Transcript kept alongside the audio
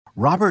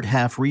Robert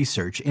Half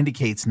research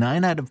indicates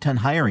 9 out of 10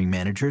 hiring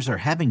managers are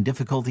having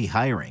difficulty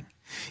hiring.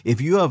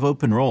 If you have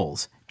open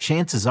roles,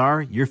 chances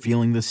are you're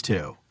feeling this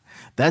too.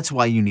 That's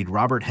why you need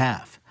Robert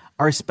Half.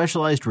 Our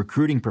specialized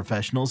recruiting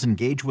professionals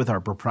engage with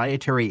our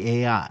proprietary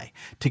AI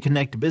to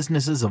connect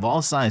businesses of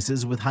all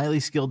sizes with highly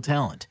skilled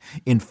talent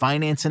in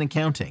finance and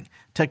accounting,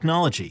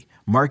 technology,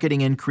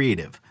 marketing and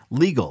creative,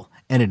 legal,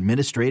 and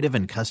administrative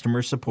and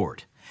customer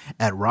support.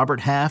 At Robert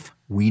Half,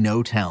 we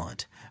know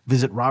talent.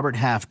 Visit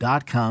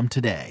roberthalf.com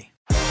today.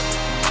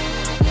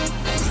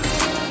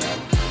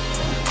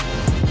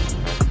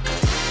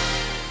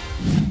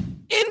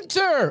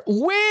 Inter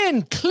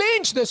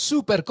clinch the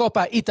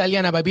SuperCoppa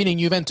Italiana by beating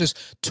Juventus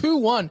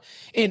 2-1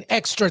 in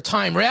extra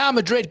time. Real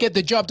Madrid get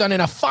the job done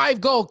in a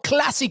 5-goal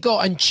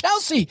Classico, and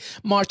Chelsea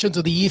march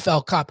into the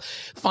EFL Cup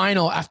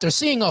final after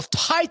seeing off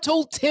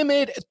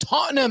title-timid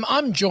Tottenham.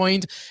 I'm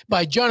joined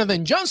by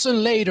Jonathan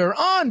Johnson later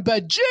on,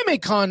 but Jimmy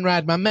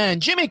Conrad, my man,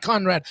 Jimmy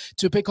Conrad,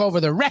 to pick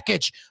over the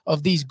wreckage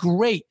of these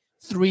great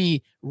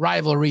 3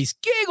 rivalries.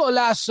 Que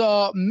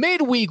Golazo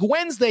midweek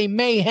Wednesday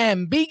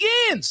mayhem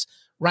begins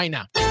right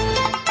now.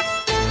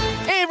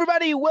 Hey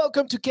everybody,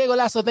 welcome to Que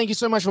Golazo. Thank you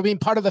so much for being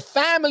part of the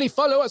family.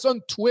 Follow us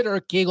on Twitter,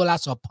 Que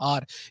Golazo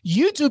Pod,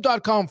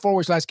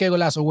 youtube.com/Que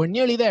Golazo. We're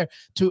nearly there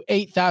to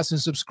 8,000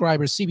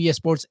 subscribers, CBS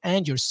Sports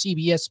and your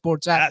CBS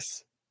Sports app.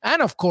 Yes.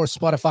 And of course,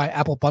 Spotify,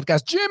 Apple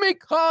Podcasts. Jimmy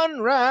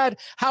Conrad,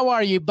 how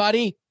are you,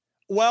 buddy?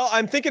 Well,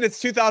 I'm thinking it's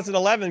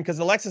 2011 because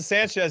Alexis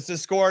Sanchez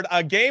just scored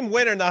a game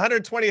winner in the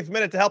 120th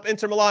minute to help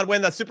Inter Milan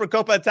win the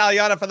SuperCoppa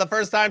Italiana for the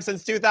first time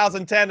since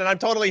 2010, and I'm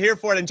totally here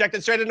for it. Inject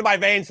it straight into my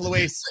veins,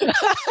 Luis.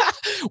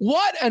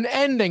 What an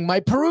ending.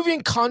 My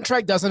Peruvian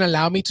contract doesn't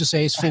allow me to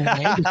say his full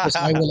name because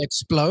I will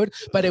explode,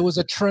 but it was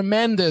a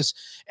tremendous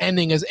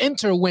ending as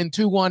Inter win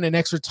 2-1 in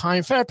extra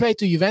time. Fair play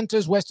to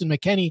Juventus. Weston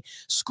McKennie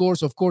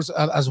scores, of course,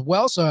 as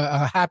well. So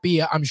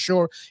happy, I'm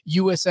sure,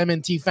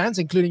 USMNT fans,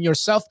 including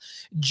yourself,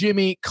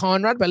 Jimmy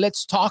Conrad. But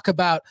let's talk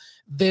about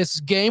this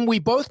game. We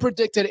both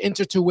predicted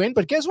Inter to win,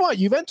 but guess what?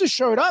 Juventus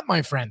showed up,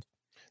 my friend.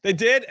 They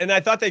did, and I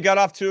thought they got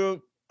off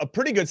to a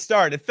pretty good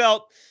start. It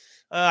felt,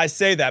 I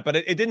say that, but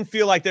it didn't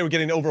feel like they were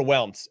getting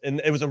overwhelmed. And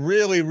it was a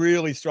really,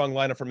 really strong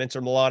lineup from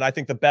Inter Milan. I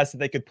think the best that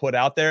they could put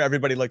out there.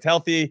 Everybody looked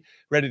healthy,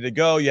 ready to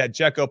go. You had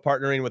Dzeko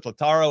partnering with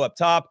Lautaro up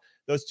top.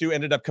 Those two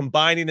ended up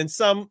combining in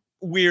some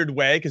weird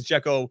way because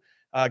Dzeko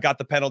got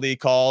the penalty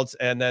called,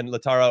 and then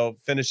Lautaro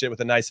finished it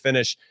with a nice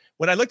finish.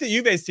 When I looked at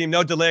Juve's team,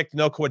 no De Ligt,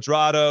 no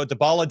Cuadrado.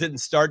 Dybala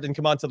didn't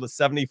come on until the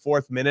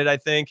 74th minute, I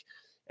think.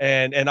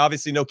 And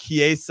obviously no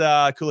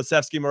Chiesa,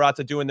 Kulusevski,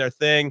 Morata doing their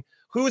thing.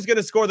 Who's going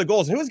to score the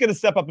goals? Who's going to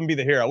step up and be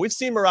the hero? We've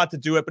seen Morata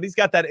do it, but he's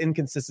got that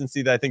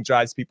inconsistency that I think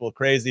drives people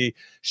crazy.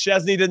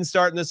 Szczesny didn't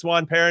start in this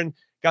one. Perrin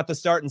got the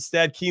start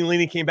instead.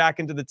 Chiellini came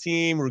back into the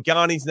team.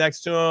 Rugani's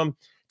next to him.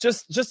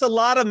 Just a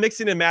lot of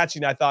mixing and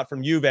matching, I thought,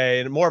 from Juve,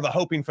 and more of a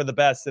hoping for the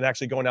best than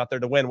actually going out there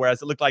to win,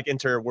 whereas it looked like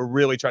Inter were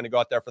really trying to go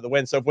out there for the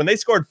win. So when they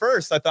scored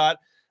first, I thought,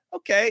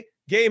 okay,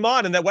 game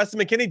on, and that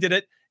Weston McKennie did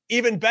it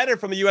even better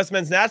from a U.S.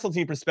 men's national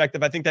team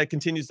perspective. I think that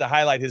continues to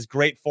highlight his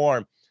great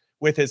form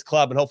with his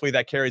club, and hopefully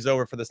that carries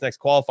over for this next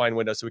qualifying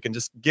window so we can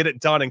just get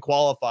it done and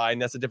qualify,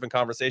 and that's a different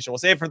conversation. We'll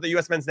save it for the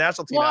U.S. men's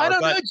national team. Well, I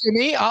don't know,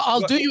 Jimmy.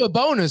 I'll do you a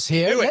bonus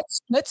here.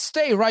 Let's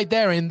stay right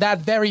there in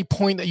that very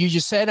point that you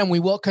just said, and we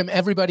welcome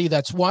everybody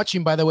that's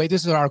watching. By the way,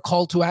 this is our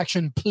call to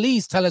action.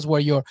 Please tell us where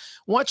you're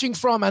watching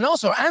from, and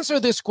also answer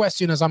this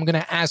question as I'm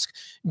going to ask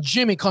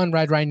Jimmy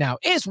Conrad right now.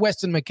 Is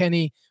Weston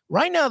McKennie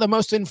right now the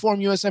most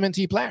informed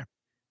USMNT player?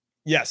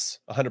 Yes,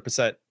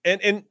 100%.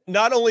 And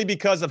not only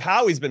because of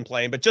how he's been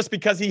playing, but just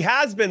because he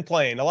has been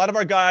playing. A lot of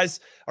our guys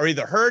are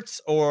either hurt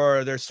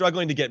or they're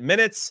struggling to get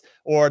minutes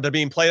or they're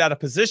being played out of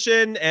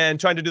position and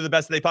trying to do the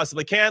best that they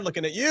possibly can.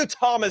 Looking at you,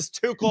 Thomas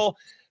Tuchel.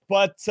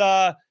 But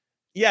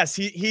yes,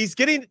 he's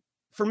getting,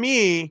 for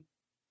me,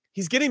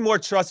 he's getting more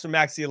trust from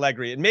Maxi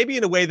Allegri, and maybe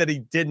in a way that he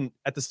didn't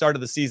at the start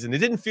of the season. It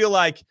didn't feel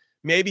like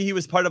maybe he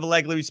was part of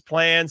Allegri's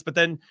plans, but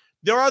then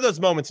there are those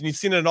moments, and you've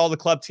seen it in all the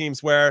club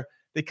teams, where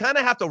they kind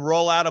of have to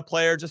roll out a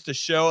player just to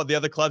show the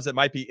other clubs that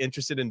might be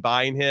interested in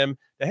buying him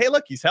that, hey,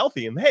 look, he's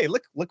healthy, and hey,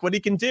 look what he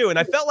can do. And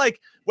I felt like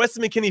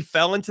Weston McKennie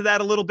fell into that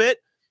a little bit,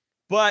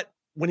 but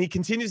when he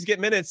continues to get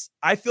minutes,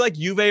 I feel like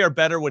Juve are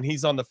better when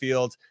he's on the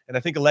field, and I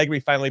think Allegri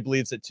finally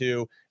believes it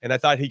too, and I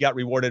thought he got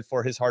rewarded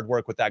for his hard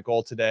work with that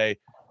goal today.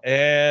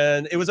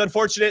 And it was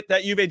unfortunate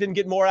that Juve didn't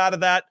get more out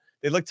of that.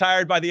 They looked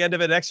tired by the end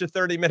of it, extra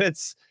 30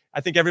 minutes. I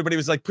think everybody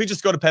was like, please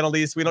just go to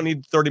penalties. We don't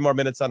need 30 more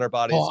minutes on our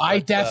bodies. Oh, I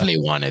definitely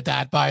wanted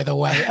that, by the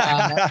way.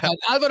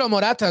 Alvaro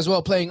Morata as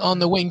well playing on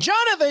the wing.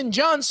 Jonathan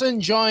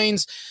Johnson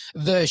joins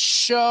the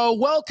show.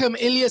 Welcome,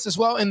 Ilias, as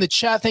well in the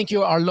chat. Thank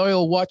you, our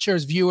loyal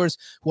watchers, viewers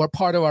who are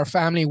part of our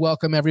family.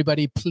 Welcome,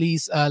 everybody.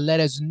 Please let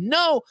us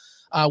know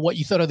what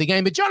you thought of the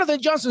game. But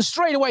Jonathan Johnson,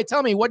 straight away,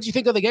 tell me, what did you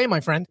think of the game, my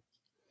friend?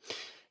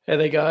 Hey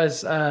there,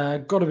 guys.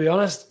 Got to be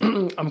honest,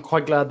 I'm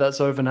quite glad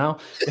that's over now.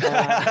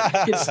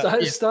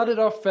 It started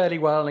off fairly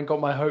well and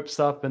got my hopes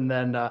up. And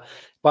then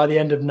by the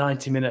end of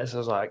 90 minutes, I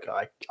was like,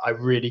 I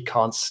really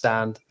can't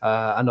stand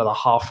another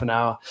half an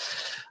hour.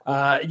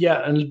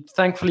 Yeah, and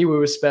thankfully we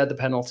were spared the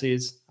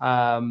penalties.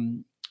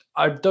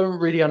 I don't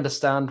really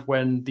understand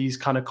when these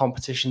kind of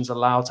competitions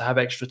allow to have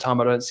extra time.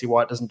 I don't see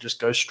why it doesn't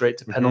just go straight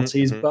to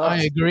penalties. But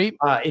I agree.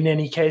 In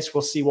any case,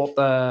 we'll see what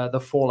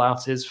the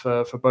fallout is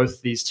for both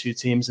of these two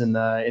teams in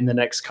the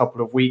next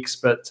couple of weeks.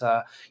 But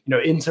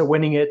Inter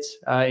winning it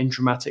in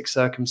dramatic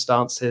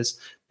circumstances,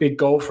 big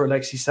goal for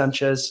Alexis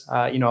Sanchez.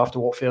 After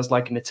what feels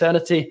like an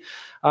eternity.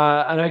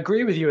 And I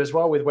agree with you as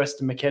well with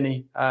Weston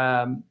McKennie.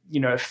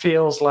 It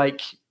feels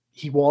like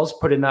he was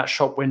put in that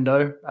shop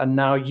window, and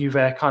now Juve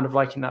are kind of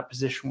like in that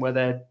position where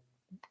they're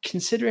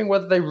considering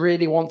whether they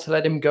really want to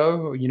let him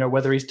go, or,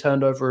 whether he's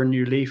turned over a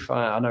new leaf.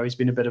 I know he's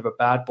been a bit of a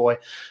bad boy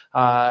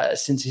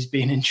since he's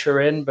been in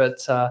Turin,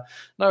 but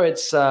no,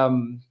 it's there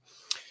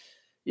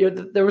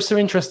were some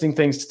interesting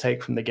things to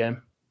take from the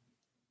game.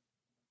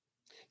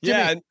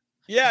 Yeah.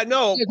 Yeah,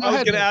 no, I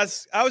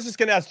was just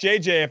going to ask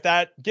JJ if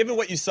that, given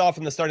what you saw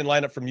from the starting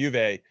lineup from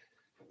Juve,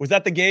 was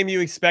that the game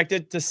you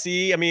expected to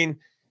see? I mean,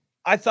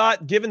 I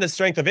thought, given the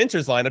strength of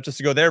Inter's lineup, just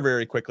to go there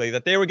very quickly,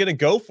 that they were going to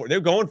go for it. They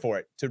were going for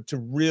it to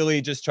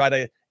really just try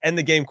to end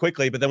the game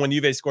quickly. But then when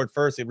Juve scored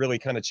first, it really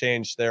kind of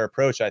changed their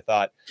approach, I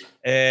thought.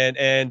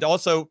 And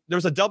also, there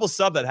was a double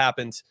sub that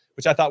happened,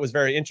 which I thought was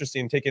very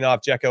interesting, taking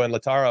off Dzeko and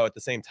Lautaro at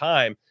the same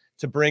time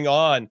to bring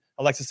on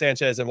Alexis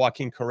Sanchez and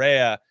Joaquin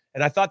Correa.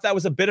 And I thought that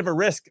was a bit of a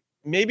risk.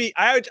 Maybe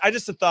I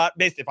just thought,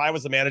 basically, if I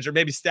was the manager,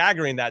 maybe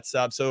staggering that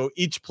sub so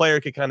each player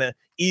could kind of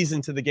ease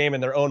into the game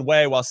in their own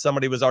way while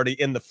somebody was already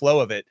in the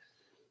flow of it.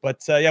 But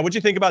what'd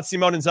you think about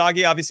Simone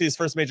Inzaghi? Obviously, his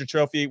first major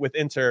trophy with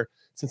Inter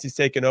since he's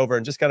taken over,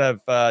 and just kind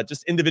of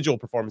just individual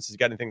performances. You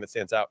got anything that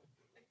stands out?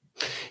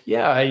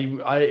 Yeah,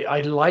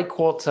 I like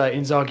what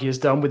Inzaghi has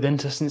done with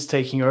Inter since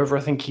taking over. I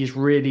think he's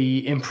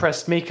really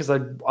impressed me because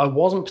I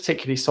wasn't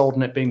particularly sold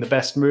on it being the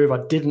best move.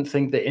 I didn't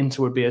think that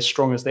Inter would be as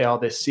strong as they are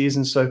this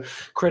season. So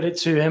credit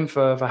to him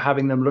for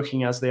having them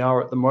looking as they are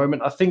at the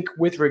moment. I think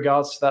with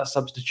regards to that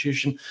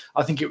substitution,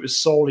 I think it was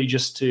solely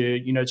just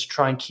to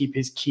try and keep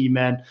his key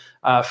men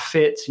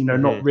fit,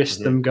 not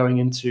risk them going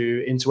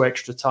into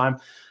extra time.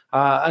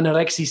 And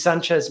Alexis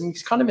Sanchez,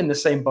 he's kind of in the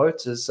same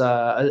boat as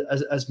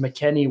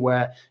McKennie,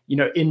 where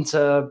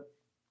Inter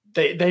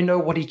they know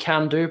what he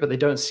can do, but they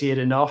don't see it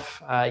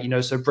enough.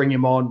 So bring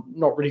him on.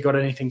 Not really got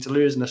anything to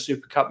lose in a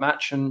Super Cup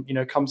match, and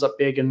comes up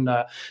big and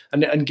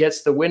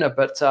gets the winner.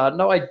 But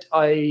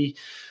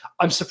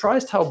I'm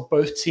surprised how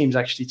both teams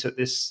actually took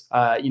this,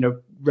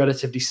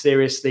 relatively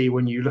seriously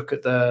when you look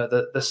at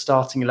the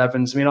starting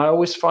 11s. I mean, I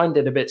always find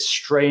it a bit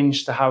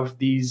strange to have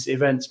these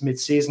events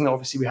mid-season.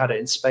 Obviously, we had it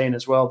in Spain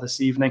as well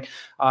this evening,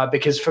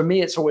 because for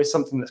me, it's always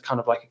something that's kind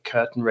of like a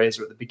curtain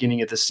raiser at the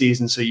beginning of the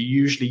season. So you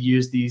usually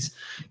use these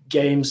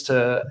games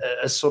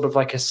as sort of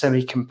like a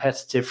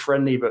semi-competitive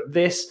friendly, but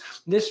this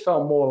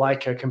felt more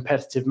like a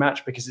competitive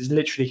match because it's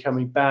literally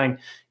coming bang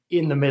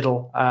in the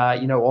middle,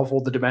 of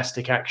all the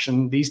domestic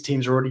action. These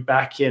teams are already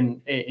back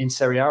in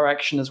Serie A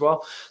action as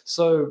well.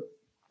 So,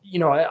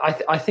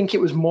 I think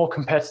it was more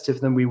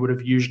competitive than we would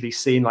have usually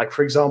seen. Like,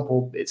 for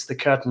example, it's the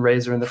curtain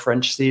raiser in the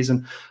French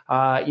season,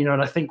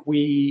 and I think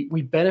we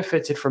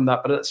benefited from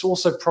that. But it's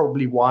also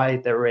probably why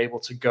they were able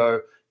to go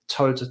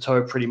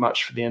toe-to-toe pretty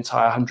much for the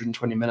entire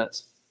 120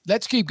 minutes.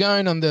 Let's keep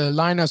going on the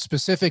lineup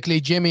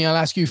specifically. Jimmy, I'll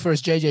ask you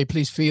first. JJ,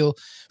 please feel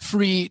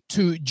free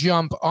to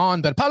jump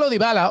on. But Paulo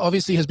Dybala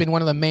obviously has been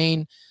one of the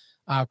main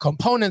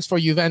components for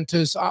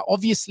Juventus.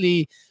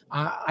 Obviously,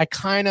 I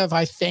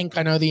think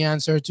I know the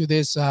answer to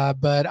this,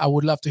 but I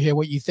would love to hear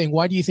what you think.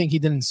 Why do you think he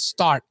didn't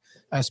start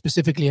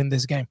specifically in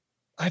this game?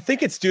 I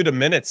think it's due to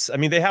minutes. I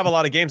mean, they have a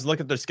lot of games. Look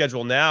at their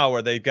schedule now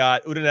where they've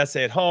got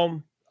Udinese at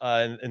home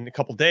in a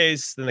couple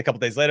days. Then a couple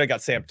days later,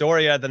 got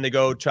Sampdoria. Then they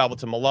go travel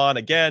to Milan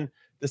again,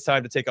 this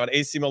time to take on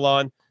AC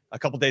Milan a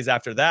couple days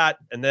after that.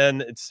 And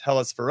then it's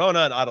Hellas Verona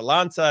and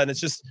Atalanta. And it's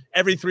just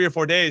every 3 or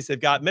 4 days they've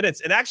got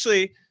minutes. And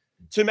actually,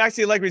 to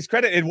Maxi Allegri's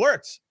credit, it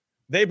worked.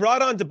 They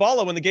brought on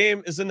Dybala when the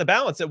game is in the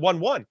balance at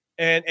 1-1.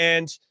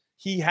 And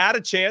he had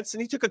a chance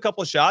and he took a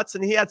couple of shots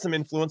and he had some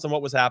influence on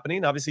what was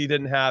happening. Obviously, he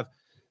didn't have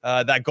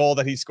that goal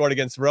that he scored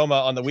against Roma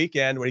on the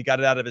weekend where he got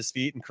it out of his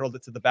feet and curled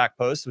it to the back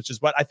post, which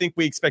is what I think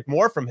we expect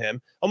more from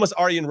him. Almost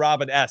Arjen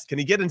Robben-esque. Can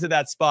he get into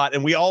that spot?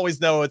 And we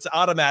always know it's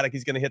automatic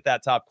he's going to hit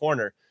that top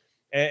corner.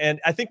 And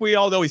I think we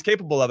all know he's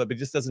capable of it, but he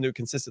just doesn't do it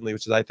consistently,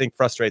 which is, I think,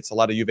 frustrates a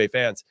lot of Juve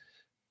fans.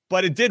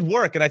 But it did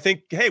work. And I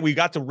think, hey, we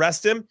got to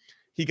rest him.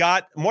 He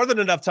got more than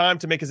enough time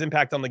to make his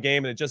impact on the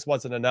game, and it just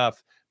wasn't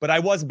enough. But I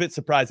was a bit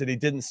surprised that he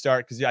didn't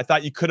start because I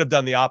thought you could have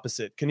done the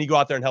opposite. Can he go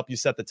out there and help you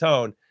set the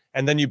tone?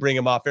 And then you bring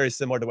him off, very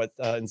similar to what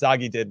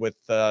Inzaghi did with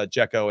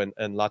Dzeko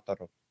and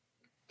Lautaro.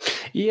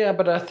 Yeah,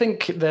 but I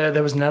think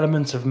there was an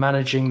element of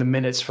managing the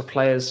minutes for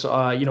players,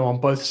 on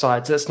both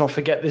sides. Let's not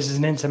forget this is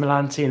an Inter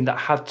Milan team that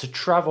had to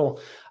travel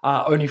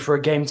only for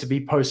a game to be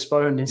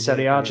postponed in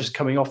Serie A, just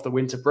coming off the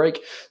winter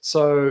break.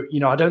 So,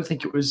 I don't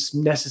think it was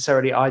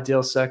necessarily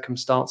ideal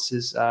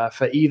circumstances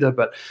for either.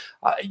 But,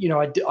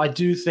 I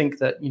do think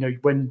that,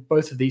 when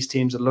both of these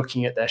teams are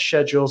looking at their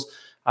schedules,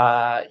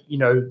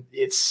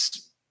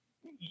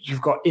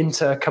 you've got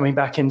Inter coming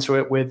back into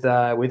it with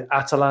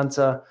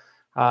Atalanta.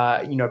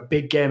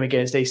 Big game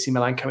against AC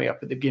Milan coming up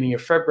at the beginning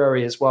of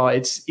February as well.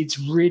 It's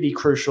really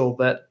crucial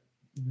that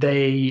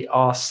they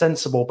are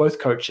sensible, both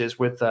coaches,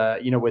 with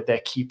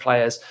their key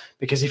players,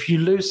 because if you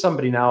lose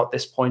somebody now at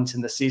this point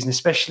in the season,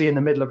 especially in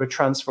the middle of a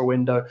transfer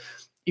window,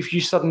 if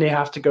you suddenly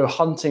have to go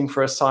hunting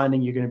for a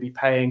signing, you're going to be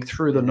paying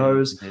through the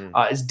nose.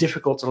 It's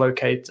difficult to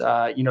locate,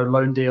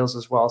 loan deals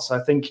as well. So I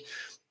think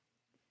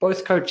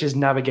both coaches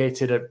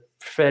navigated a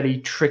fairly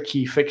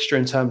tricky fixture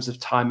in terms of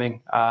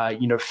timing,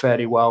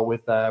 fairly well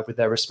with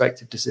their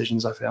respective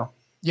decisions, I feel.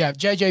 Yeah,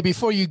 JJ,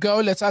 before you go,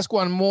 let's ask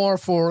one more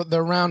for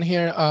the round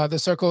here. The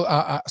circle,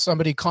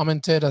 somebody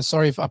commented,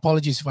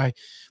 apologies if I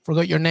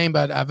forgot your name,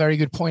 but a very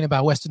good point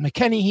about Weston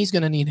McKennie. He's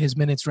going to need his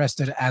minutes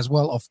rested as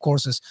well, of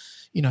course, as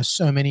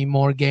so many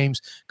more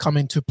games come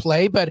into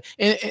play. But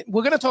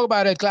we're going to talk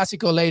about El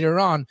Clásico later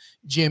on,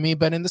 Jimmy,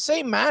 but in the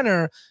same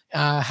manner,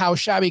 how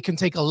Xavi can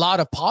take a lot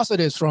of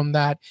positives from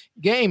that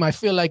game. I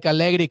feel like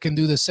Allegri can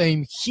do the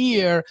same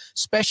here,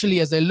 especially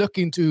as they look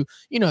into,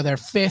 their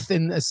fifth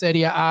in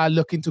Serie A,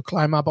 looking to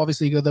climb up.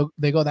 Obviously,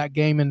 they got that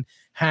game in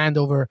hand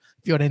over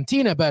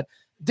Fiorentina, but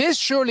this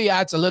surely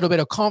adds a little bit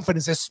of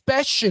confidence,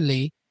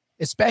 especially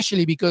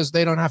because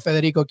they don't have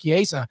Federico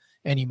Chiesa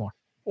anymore.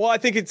 Well, I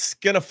think it's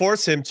going to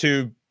force him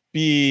to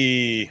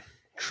be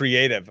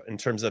creative in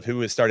terms of who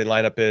his starting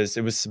lineup is.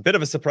 It was a bit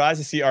of a surprise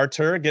to see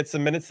Artur get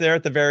some minutes there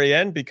at the very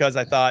end, because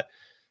I thought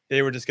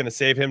they were just going to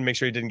save him, make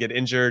sure he didn't get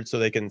injured so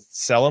they can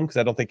sell him, because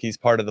I don't think he's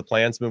part of the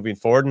plans moving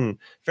forward. And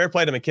fair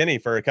play to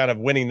McKennie for kind of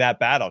winning that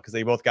battle, because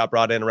they both got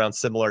brought in around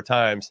similar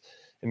times.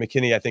 And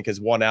McKennie, I think,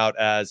 has won out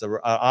as an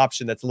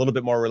option that's a little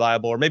bit more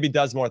reliable, or maybe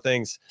does more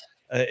things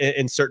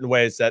in certain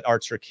ways that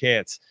Artur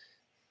can't.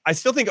 I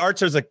still think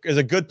Artur is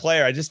a good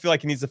player. I just feel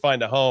like he needs to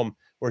find a home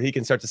where he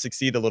can start to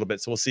succeed a little bit.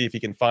 So we'll see if he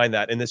can find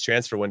that in this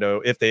transfer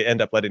window if they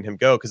end up letting him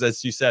go. Because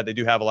as you said, they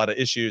do have a lot of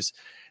issues.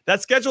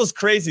 That schedule is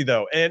crazy,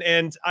 though.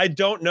 And I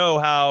don't know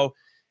how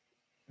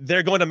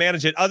they're going to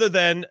manage it other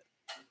than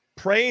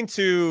praying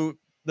to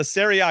the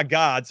Serie A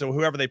gods, or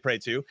whoever they pray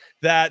to,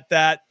 that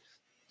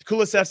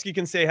Kulusevski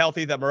can stay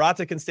healthy, that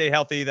Morata can stay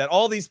healthy, that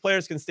all these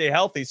players can stay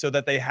healthy so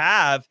that they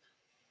have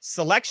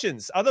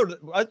selections.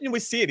 We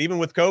see it even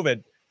with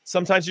COVID.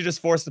 Sometimes you're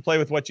just forced to play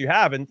with what you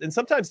have. And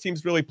sometimes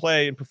teams really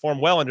play and perform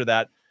well under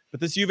that.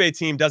 But this Juve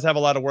team does have a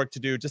lot of work to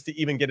do just to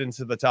even get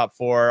into the top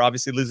four.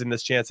 Obviously, losing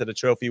this chance at a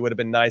trophy would have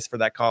been nice for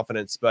that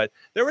confidence. But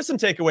there were some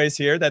takeaways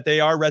here that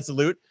they are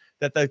resolute,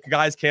 that the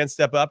guys can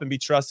step up and be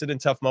trusted in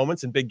tough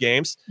moments and big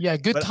games. Yeah,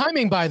 good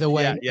timing, by the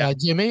way,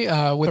 Jimmy,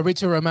 with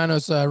Fabrizio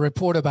Romano's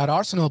report about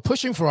Arsenal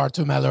pushing for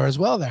Artur Melo as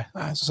well there.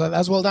 So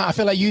that's well done. I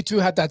feel like you two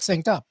had that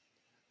synced up.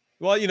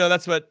 Well,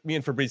 that's what me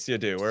and Fabrizio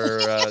do.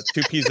 We're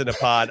two peas in a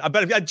pod.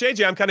 But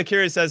JJ, I'm kind of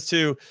curious as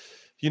to,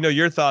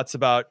 your thoughts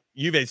about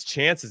Juve's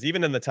chances,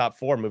 even in the top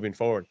four moving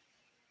forward.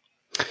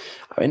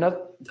 I mean,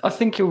 I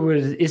think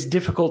it's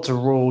difficult to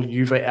rule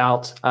Juve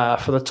out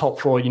for the top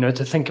four.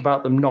 To think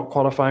about them not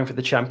qualifying for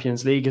the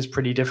Champions League is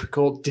pretty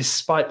difficult,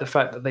 despite the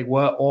fact that they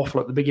were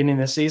awful at the beginning of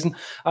the season.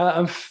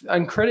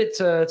 And credit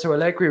to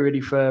Allegri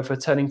really for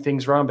turning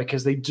things around,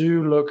 because they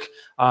do look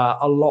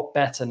a lot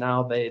better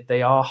now.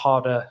 They are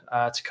harder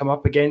to come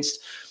up against.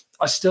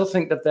 I still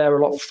think that they're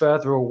a lot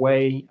further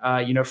away,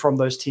 from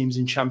those teams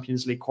in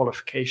Champions League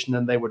qualification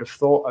than they would have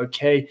thought.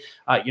 Okay,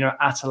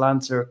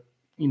 Atalanta,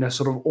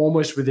 sort of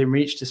almost within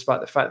reach,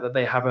 despite the fact that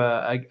they have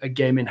a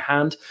game in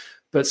hand.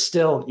 But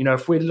still,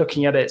 if we're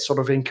looking at it sort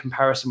of in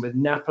comparison with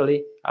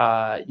Napoli,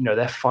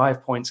 they're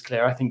 5 points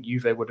clear. I think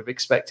Juve would have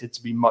expected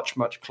to be much,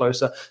 much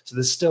closer. So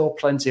there's still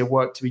plenty of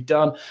work to be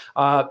done.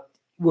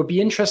 Would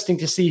be interesting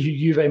to see who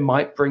Juve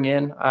might bring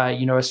in,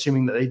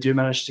 assuming that they do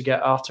manage to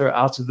get Artur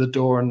out of the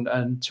door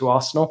and to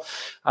Arsenal,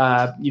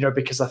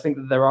 because I think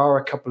that there are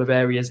a couple of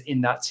areas in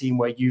that team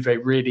where Juve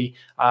really,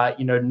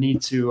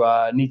 need to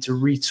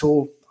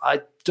retool.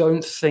 I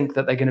don't think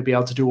that they're going to be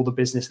able to do all the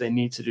business they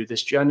need to do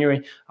this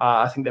January.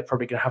 I think they're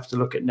probably going to have to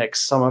look at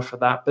next summer for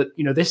that. But,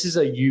 this is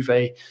a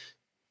Juve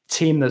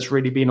team that's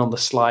really been on the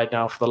slide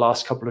now for the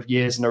last couple of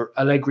years. And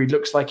Allegri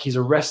looks like he's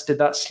arrested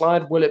that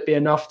slide. Will it be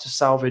enough to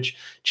salvage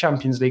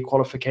Champions League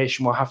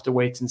qualification? We'll have to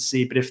wait and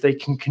see. But if they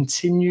can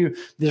continue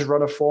this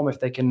run of form, if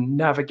they can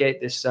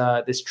navigate this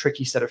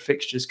tricky set of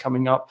fixtures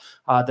coming up,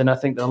 then I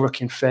think they'll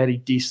look in fairly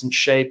decent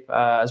shape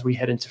as we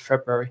head into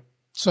February.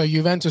 So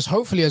Juventus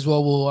hopefully as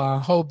well will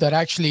hope that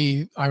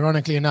actually,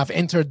 ironically enough,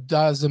 Inter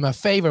does them a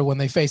favor when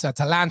they face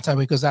Atalanta,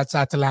 because that's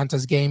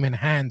Atalanta's game in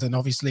hand. And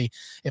obviously,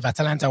 if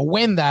Atalanta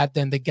win that,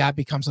 then the gap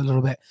becomes a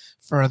little bit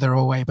further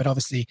away. But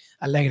obviously,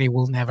 Allegri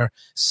will never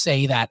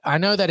say that. I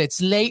know that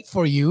it's late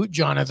for you,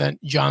 Jonathan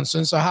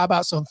Johnson. So how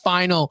about some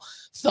final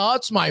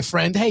thoughts, my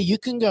friend? Hey, you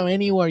can go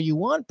anywhere you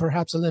want.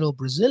 Perhaps a little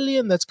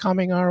Brazilian that's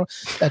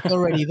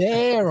already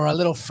there, or a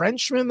little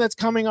Frenchman that's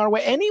coming our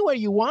way. Anywhere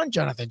you want,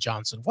 Jonathan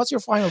Johnson. What's your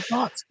final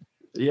thoughts?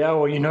 Yeah,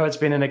 well, it's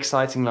been an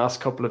exciting last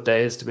couple of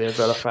days to be a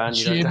Villa fan.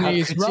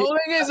 Jimmy's rolling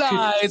his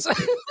eyes.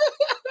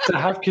 To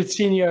have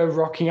Coutinho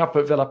rocking up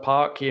at Villa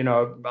Park,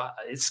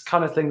 it's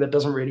kind of thing that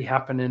doesn't really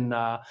happen in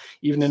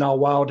even in our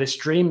wildest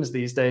dreams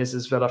these days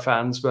as Villa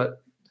fans.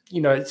 But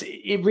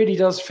it really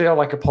does feel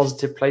like a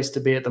positive place to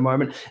be at the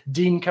moment.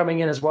 Dean coming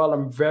in as well.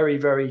 I'm very,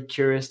 very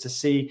curious to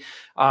see,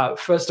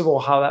 first of all,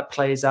 how that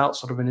plays out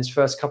sort of in his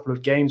first couple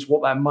of games,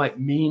 what that might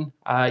mean,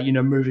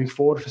 moving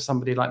forward for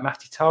somebody like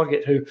Matty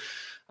Targett, who,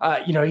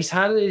 he's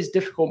had his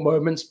difficult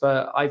moments,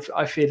 but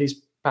I feel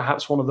he's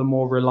perhaps one of the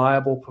more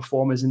reliable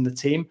performers in the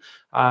team.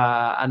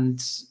 I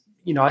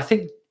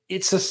think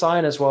it's a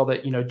sign as well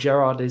that,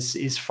 Gerrard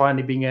is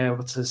finally being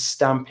able to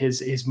stamp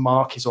his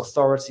mark, his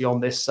authority on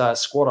this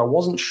squad. I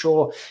wasn't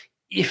sure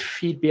if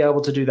he'd be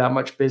able to do that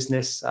much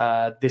business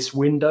this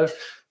window.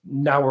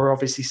 Now we're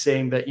obviously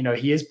seeing that,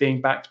 he is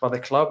being backed by the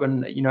club,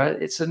 and,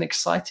 it's an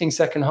exciting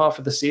second half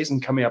of the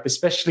season coming up,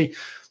 especially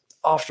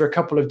after a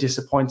couple of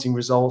disappointing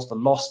results, the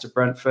loss to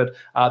Brentford,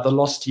 the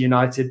loss to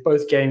United,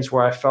 both games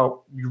where I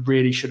felt you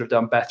really should have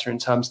done better in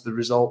terms of the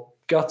result.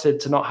 Gutted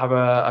to not have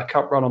a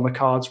cup run on the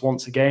cards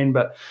once again,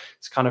 but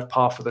it's kind of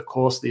par for the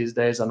course these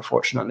days,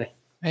 unfortunately.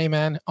 Hey,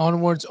 man,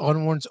 onwards.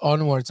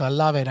 I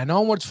love it. And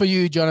onwards for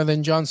you,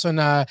 Jonathan Johnson.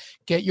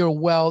 Get your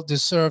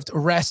well-deserved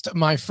rest,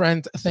 my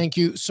friend. Thank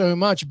you so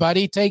much,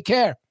 buddy. Take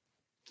care.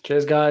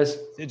 Cheers, guys.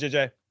 See you,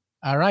 JJ.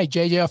 All right,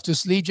 JJ off to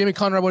sleep. Jimmy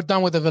Conrad, we're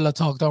done with the Villa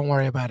talk. Don't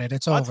worry about it.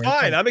 It's over.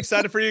 That's fine. I'm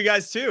excited for you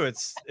guys, too.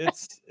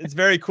 It's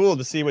very cool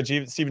to see what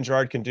Steven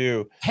Gerrard can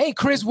do. Hey,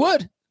 Chris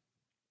Wood.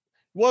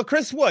 Well,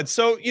 Chris Wood.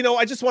 So,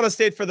 I just want to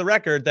state for the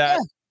record that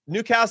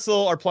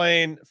Newcastle are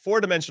playing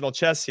four-dimensional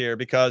chess here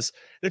because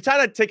they're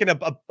kind of taking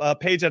a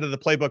page out of the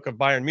playbook of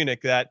Bayern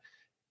Munich, that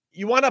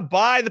you want to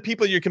buy the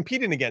people you're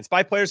competing against,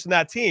 buy players from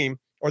that team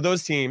or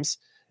those teams.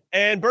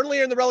 And Burnley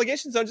are in the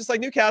relegation zone, just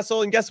like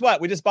Newcastle. And guess what?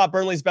 We just bought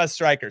Burnley's best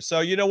striker. So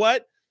you know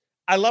what?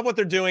 I love what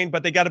they're doing,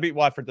 but they got to beat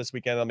Watford this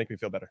weekend. That'll make me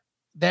feel better.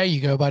 There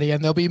you go, buddy.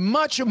 And there'll be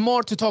much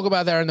more to talk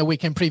about there in the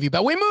weekend preview.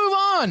 But we move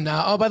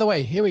on. By the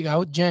way, here we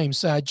go.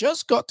 James,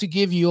 just got to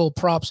give you all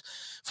props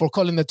for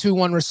calling the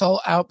 2-1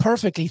 result out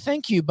perfectly.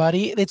 Thank you,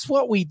 buddy. It's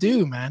what we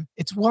do, man.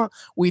 It's what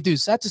we do.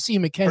 Sad to see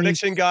McKennie.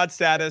 Prediction God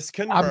status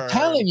confirmed. I'm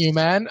telling you,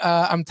 man.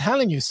 I'm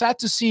telling you. Sad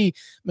to see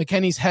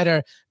McKennie's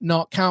header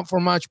not count for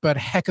much, but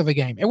heck of a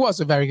game. It was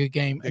a very good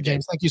game.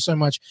 James, thank you so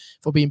much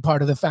for being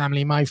part of the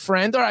family, my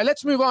friend. All right,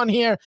 let's move on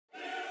here.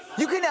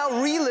 You can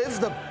now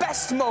relive the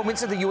best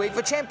moments of the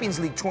UEFA Champions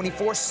League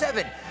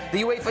 24/7.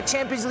 The UEFA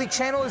Champions League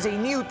channel is a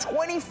new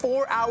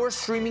 24-hour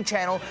streaming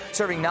channel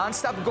serving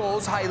non-stop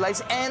goals,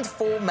 highlights, and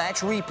full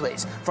match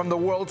replays from the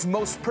world's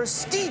most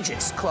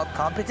prestigious club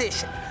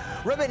competition.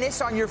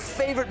 Reminisce on your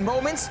favorite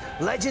moments,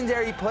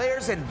 legendary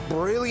players, and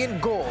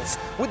brilliant goals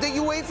with the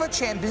UEFA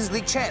Champions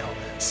League channel,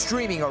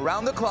 streaming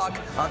around the clock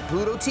on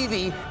Pluto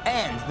TV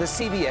and the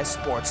CBS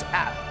Sports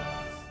app.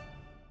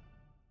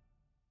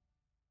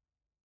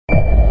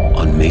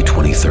 On May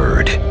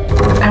 23rd,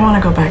 I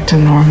want to go back to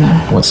normal.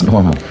 What's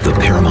normal? the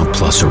Paramount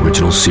Plus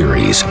original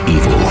series,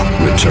 Evil,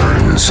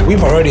 returns.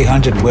 We've already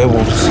hunted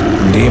werewolves,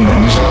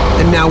 demons.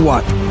 And now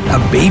what? A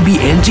baby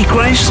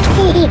Antichrist?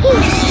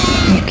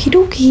 Okie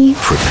dokie.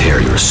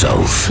 Prepare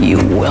yourself You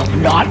will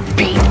not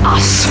beat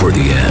us. for the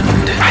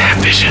end. I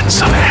have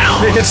visions of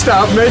hell. Make it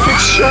stop, make it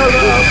shut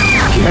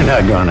up. You're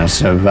not gonna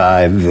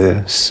survive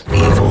this.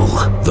 Evil,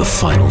 the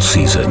final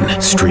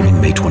season,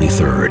 streaming May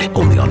 23rd,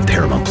 only on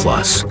Paramount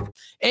Plus.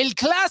 El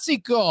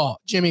Clásico,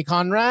 Jimmy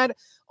Conrad.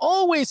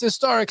 Always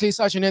historically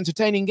such an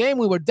entertaining game.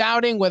 We were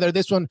doubting whether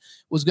this one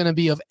was going to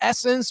be of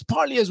essence,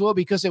 partly as well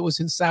because it was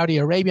in Saudi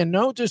Arabia.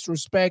 No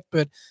disrespect,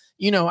 but,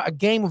 you know, a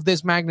game of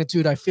this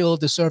magnitude, I feel,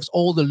 deserves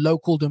all the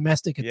local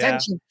domestic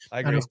attention. I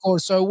agree. And of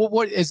course, so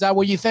what is that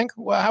what you think?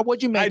 How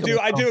would you make it?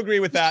 I do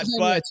agree with that.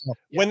 But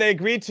when they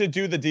agreed to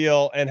do the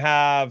deal and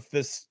have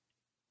this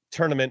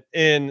tournament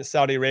in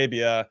Saudi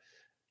Arabia,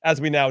 as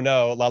we now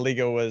know, La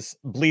Liga was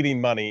bleeding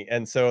money.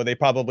 And so they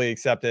probably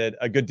accepted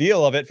a good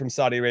deal of it from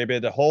Saudi Arabia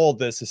to hold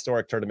this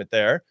historic tournament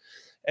there.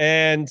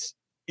 And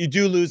you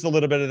do lose a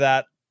little bit of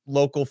that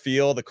local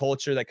feel, the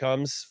culture that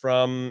comes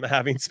from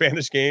having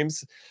Spanish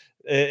games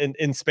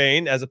in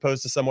Spain as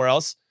opposed to somewhere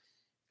else.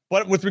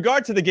 But with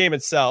regard to the game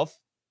itself,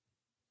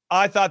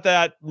 I thought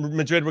that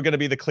Madrid were going to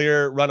be the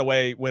clear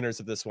runaway winners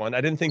of this one. I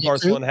didn't think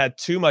Barcelona had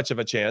too much of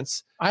a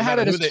chance. I had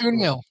it as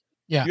 2-0.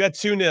 Yeah. You had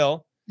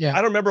 2-0. Yeah. I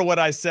don't remember what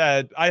I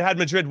said. I had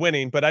Madrid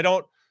winning, but I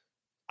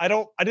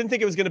didn't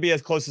think it was going to be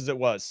as close as it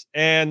was.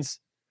 And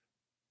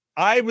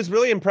I was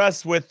really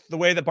impressed with the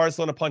way that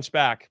Barcelona punched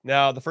back.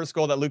 Now, the first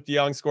goal that Luke de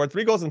Jong scored,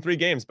 3 goals in 3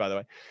 games, by the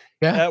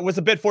way, was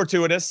a bit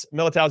fortuitous.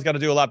 Militao's got to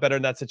do a lot better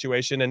in that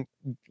situation. And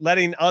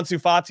letting Ansu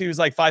Fati, who's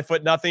like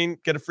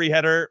 5'0", get a free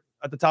header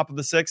at the top of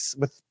the 6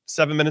 with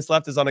 7 minutes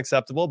left is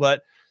unacceptable.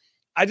 But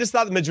I just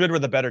thought that Madrid were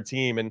the better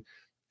team.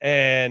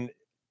 And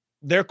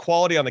their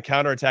quality on the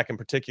counterattack in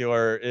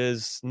particular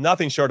is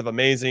nothing short of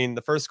amazing.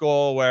 The first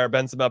goal where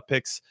Benzema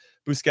picks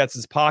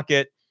Busquets'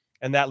 pocket,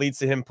 and that leads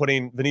to him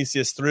putting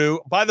Vinicius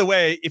through. By the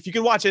way, if you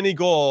can watch any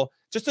goal,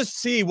 just to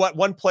see what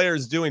one player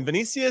is doing,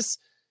 Vinicius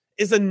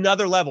is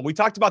another level. We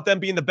talked about them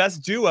being the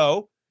best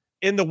duo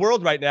in the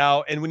world right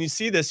now, and when you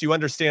see this, you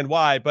understand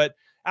why. But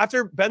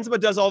after Benzema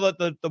does all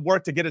the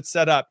work to get it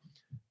set up,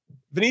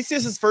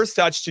 Vinicius' first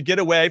touch to get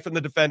away from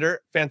the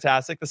defender,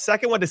 fantastic. The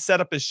second one to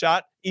set up his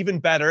shot, even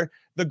better.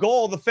 The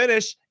goal, the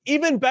finish,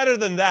 even better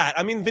than that.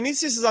 I mean,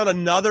 Vinicius is on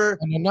another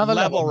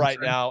level right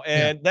now.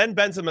 And then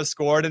Benzema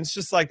scored. And it's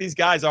just like these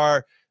guys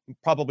are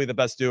probably the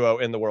best duo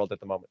in the world at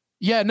the moment.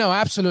 Yeah, no,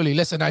 absolutely.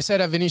 Listen, I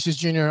said Vinicius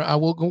Jr.,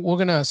 we're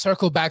going to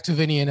circle back to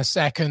Vinny in a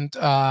second,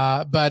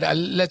 but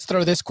let's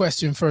throw this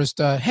question first.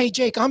 Hey,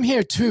 Jake, I'm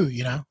here too,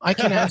 I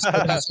can ask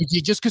about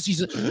Serginho just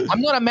because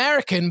I'm not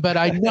American, but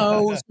I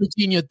know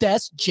Serginho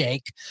Dest,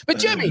 Jake. But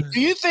Jimmy,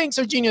 do you think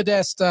Serginho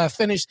Dest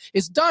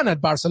is done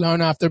at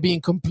Barcelona after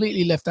being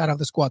completely left out of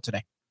the squad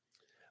today?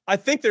 I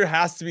think there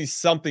has to be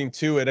something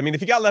to it. I mean,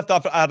 if he got left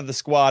out of the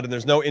squad and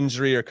there's no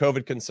injury or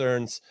COVID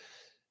concerns,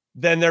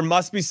 then there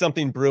must be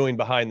something brewing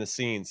behind the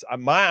scenes.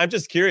 I'm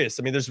just curious.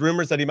 I mean, there's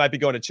rumors that he might be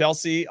going to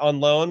Chelsea on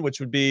loan, which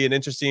would be an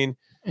interesting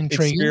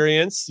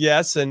experience.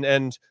 Yes,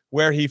 and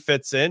where he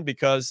fits in,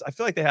 because I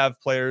feel like they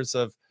have players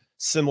of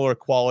similar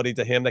quality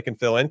to him that can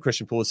fill in.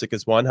 Christian Pulisic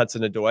is one,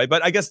 Hudson-Odoi.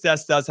 But I guess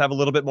Dest does have a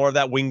little bit more of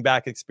that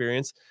wing-back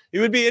experience.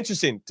 It would be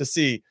interesting to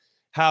see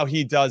how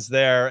he does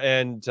there,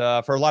 and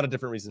for a lot of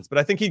different reasons. But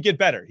I think he'd get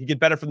better. He'd get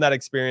better from that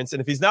experience.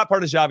 And if he's not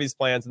part of Xavi's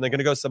plans and they're going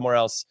to go somewhere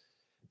else,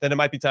 then it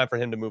might be time for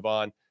him to move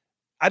on.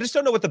 I just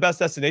don't know what the best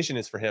destination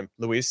is for him,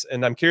 Luis.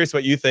 And I'm curious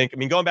what you think. I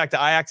mean, going back to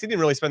Ajax, he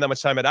didn't really spend that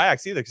much time at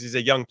Ajax either because he's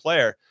a young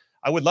player.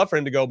 I would love for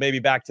him to go maybe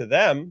back to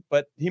them,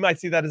 but he might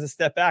see that as a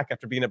step back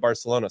after being at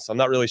Barcelona. So I'm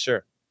not really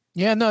sure.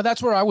 Yeah, no,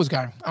 that's where I was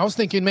going. I was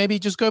thinking maybe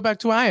just go back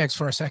to Ajax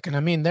for a second.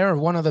 I mean, they're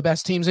one of the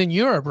best teams in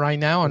Europe right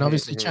now, and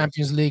obviously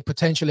Champions League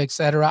potential,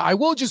 etc. I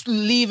will just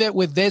leave it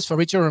with this.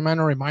 Fabrizio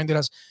Romano reminded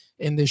us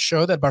in this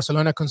show that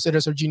Barcelona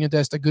considers Serginho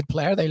Dest a good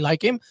player. They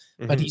like him,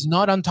 but he's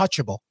not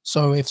untouchable.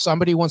 So if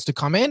somebody wants to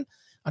come in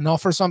and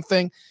offer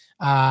something,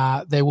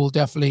 they will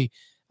definitely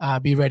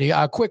be ready.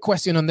 A quick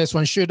question on this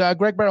one. Should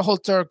Greg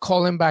Berhalter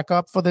call him back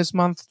up for this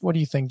month? What do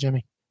you think,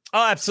 Jimmy?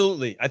 Oh,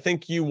 absolutely. I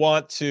think you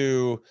want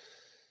to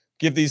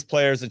give these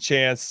players a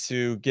chance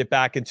to get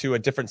back into a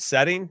different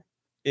setting.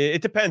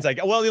 It depends. Let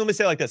me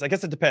say it like this. I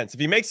guess it depends. If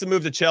he makes a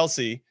move to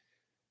Chelsea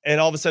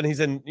and all of a sudden he's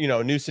in,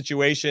 a new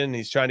situation,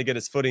 he's trying to get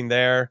his footing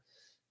there,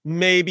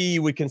 maybe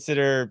you would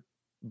consider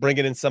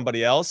bringing in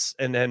somebody else.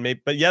 And then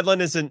but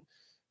Yedlin isn't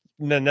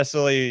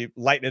necessarily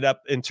lighting it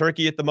up in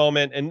Turkey at the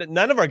moment. And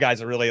none of our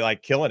guys are really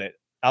like killing it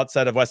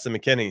outside of Weston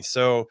McKennie.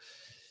 So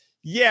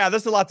yeah,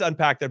 there's a lot to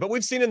unpack there, but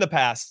we've seen in the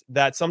past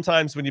that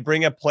sometimes when you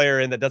bring a player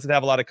in that doesn't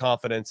have a lot of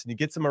confidence and you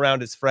get him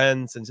around his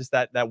friends and just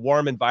that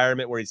warm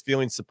environment where he's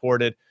feeling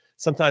supported,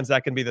 sometimes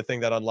that can be the thing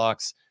that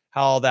unlocks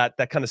how that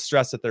kind of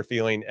stress that they're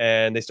feeling,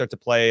 and they start to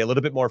play a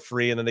little bit more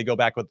free, and then they go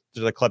back to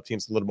the club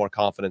teams a little more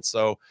confidence.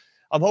 So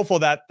I'm hopeful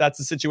that that's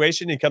the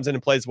situation. He comes in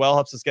and plays well,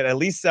 helps us get at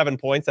least 7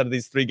 points out of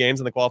these 3 games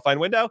in the qualifying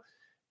window,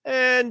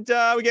 and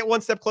we get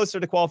one step closer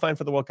to qualifying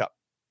for the World Cup.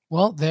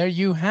 Well, there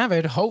you have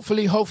it.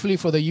 Hopefully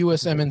for the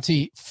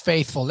USMNT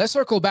faithful. Let's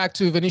circle back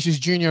to Vinicius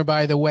Jr.,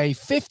 by the way.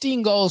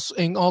 15 goals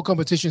in all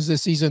competitions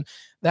this season.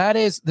 That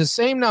is the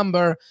same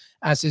number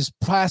as his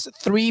past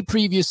 3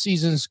 previous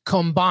seasons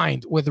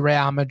combined with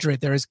Real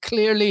Madrid. There is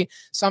clearly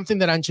something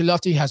that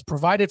Ancelotti has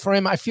provided for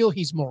him. I feel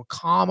he's more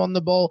calm on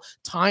the ball.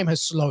 Time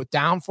has slowed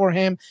down for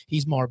him.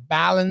 He's more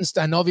balanced.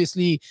 And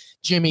obviously,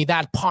 Jimmy,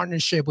 that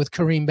partnership with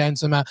Karim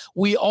Benzema,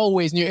 we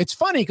always knew. It's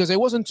funny because it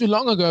wasn't too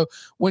long ago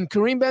when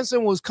Karim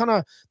Benzema was kind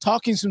of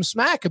talking some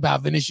smack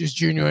about Vinicius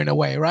Jr. in a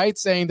way, right?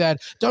 Saying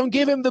that, don't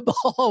give him the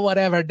ball,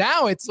 whatever.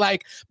 Now it's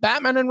like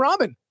Batman and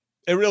Robin.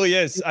 It really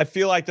is. I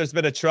feel like there's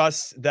been a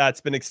trust that's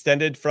been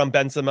extended from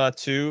Benzema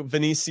to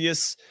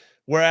Vinicius.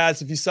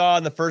 Whereas if you saw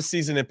in the first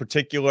season in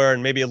particular,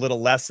 and maybe a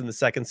little less in the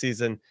second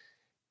season,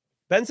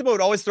 Benzema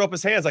would always throw up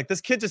his hands. Like,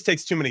 this kid just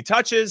takes too many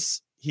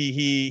touches.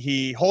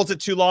 He holds it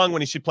too long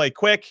when he should play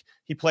quick.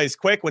 He plays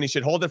quick when he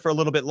should hold it for a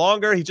little bit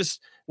longer. He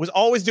just was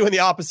always doing the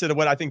opposite of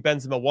what I think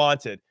Benzema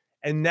wanted.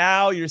 And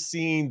now you're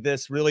seeing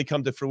this really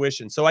come to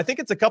fruition. So I think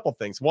it's a couple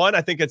things. One,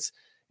 I think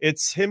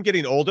it's him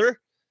getting older.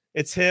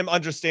 It's him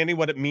understanding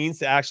what it means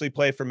to actually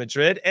play for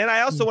Madrid. And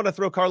I also want to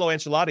throw Carlo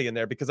Ancelotti in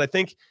there because I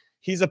think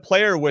he's a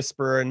player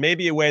whisperer in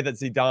maybe a way that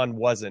Zidane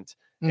wasn't,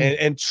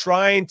 and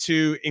trying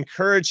to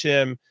encourage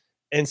him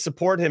and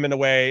support him in a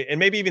way,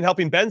 and maybe even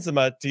helping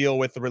Benzema deal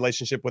with the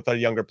relationship with our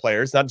younger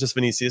players, not just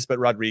Vinicius, but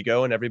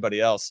Rodrigo and everybody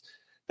else,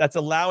 that's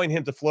allowing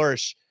him to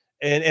flourish.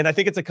 And I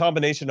think it's a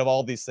combination of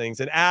all these things.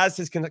 And as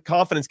his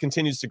confidence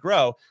continues to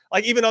grow,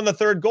 like even on the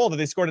 3rd goal that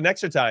they scored in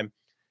extra time,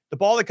 the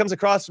ball that comes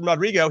across from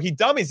Rodrigo, he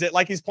dummies it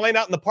like he's playing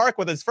out in the park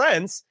with his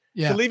friends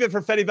to leave it for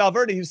Fede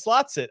Valverde, who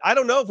slots it. I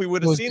don't know if we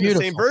would have seen the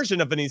same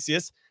version of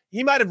Vinicius.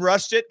 He might have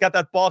rushed it, got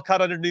that ball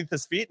caught underneath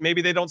his feet.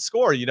 Maybe they don't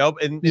score,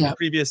 in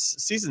previous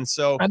seasons.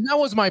 So, and that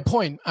was my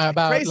point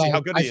about crazy how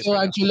good he is.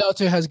 I feel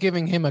Ancelotti has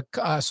given him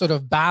a sort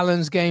of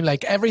balanced game.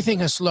 Like, everything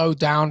has slowed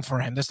down for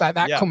him. There's that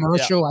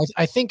commercial.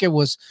 Yeah. I think it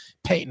was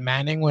Peyton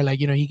Manning where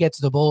he gets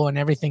the ball and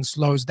everything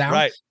slows down.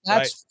 Right.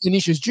 That's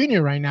Vinicius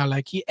Jr. right now.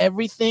 Like,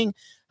 everything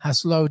has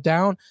slowed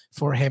down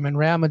for him, and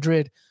Real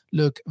Madrid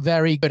look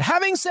very good.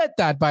 Having said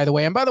that, by the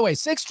way,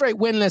 6 straight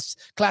winless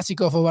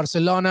Clásico for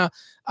Barcelona.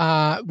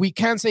 We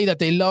can't say that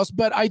they lost,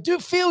 but I do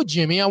feel,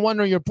 Jimmy, I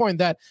wonder your point,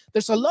 that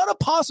there's a lot of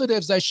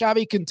positives that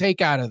Xavi can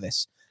take out of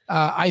this.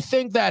 I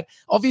think that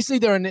obviously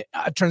they're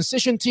a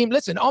transition team.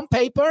 Listen, on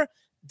paper,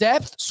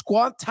 depth,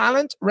 squad,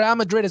 talent, Real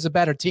Madrid is a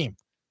better team.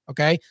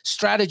 Okay,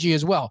 strategy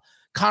as well.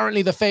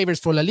 Currently the favorites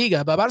for La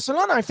Liga, but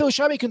Barcelona, I feel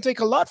Xavi can take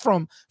a lot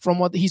from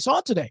what he saw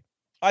today.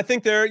 I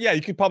think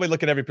you could probably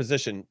look at every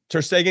position.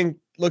 Ter Stegen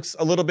looks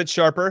a little bit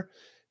sharper.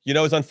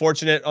 It's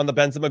unfortunate on the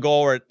Benzema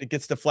goal where it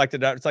gets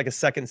deflected out. It's like a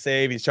second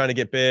save. He's trying to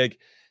get big,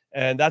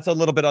 and that's a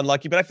little bit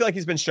unlucky, but I feel like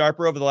he's been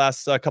sharper over the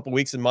last couple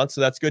weeks and months, so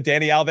that's good.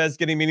 Dani Alves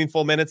getting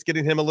meaningful minutes,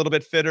 getting him a little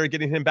bit fitter,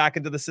 getting him back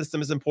into the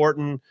system is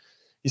important.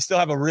 You still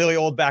have a really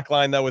old back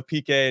line, though, with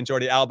Piqué and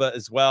Jordi Alba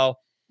as well.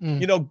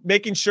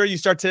 Making sure you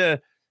start to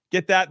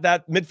get that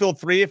midfield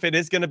three, if it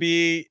is going to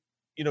be,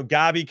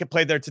 Gavi could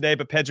play there today,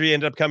 but Pedri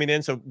ended up coming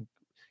in. So,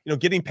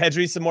 getting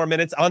Pedri some more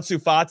minutes.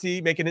 Ansu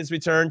Fati making his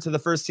return to the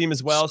first team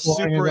as well.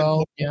 Scoring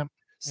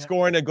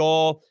a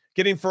goal.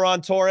 Getting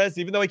Ferran Torres,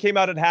 even though he came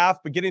out at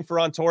half, but getting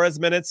Ferran Torres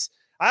minutes.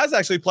 I was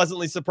actually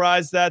pleasantly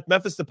surprised that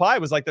Memphis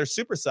Depay was like their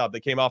super sub that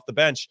came off the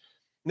bench.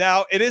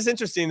 Now, it is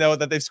interesting, though,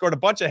 that they've scored a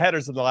bunch of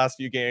headers in the last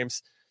few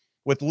games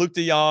with Luke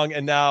de Jong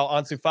and now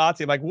Ansu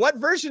Fati. I'm like, what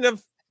version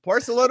of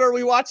Barcelona are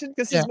we watching?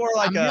 Because he's more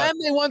like man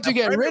they want to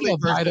get rid of,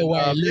 by the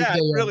way.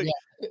 Really.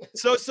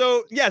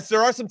 So yes,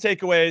 there are some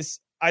takeaways.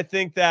 I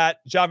think that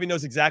Xavi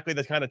knows exactly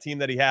the kind of team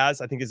that he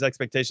has. I think his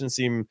expectations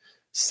seem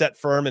set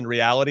firm in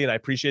reality, and I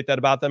appreciate that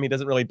about them. He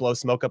doesn't really blow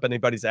smoke up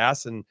anybody's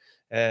ass,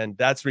 and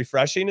that's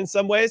refreshing in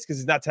some ways because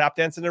he's not tap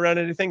dancing around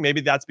anything.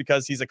 Maybe that's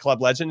because he's a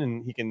club legend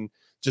and he can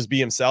just be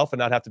himself and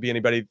not have to be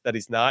anybody that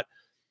he's not.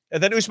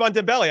 And then Ousmane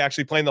Dembele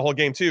actually playing the whole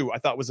game too, I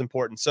thought was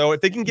important. So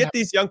if they can get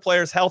these young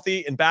players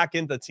healthy and back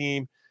into the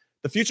team,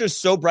 the future is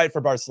so bright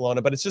for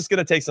Barcelona, but it's just going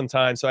to take some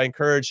time. So I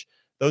encourage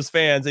those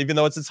fans, even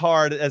though it's as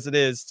hard as it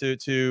is,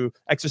 to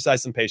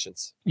exercise some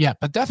patience. Yeah,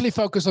 but definitely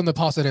focus on the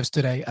positives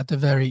today, at the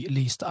very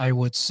least, I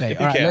would say.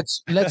 All right,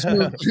 let's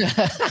move.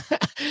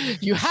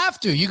 You have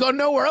to. You got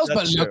nowhere else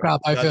but look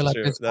up, I feel like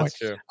at this point.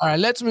 True. All right,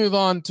 let's move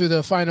on to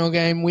the final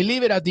game. We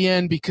leave it at the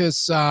end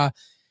because,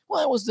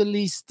 it was the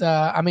least.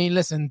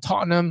 Listen,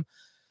 Tottenham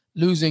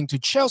losing to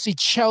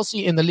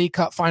Chelsea in the League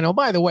Cup final.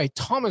 By the way,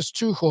 Thomas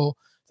Tuchel,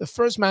 the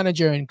first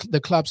manager in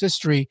the club's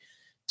history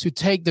to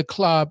take the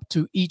club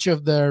to each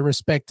of the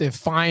respective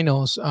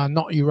finals,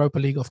 not Europa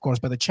League, of course,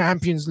 but the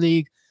Champions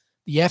League,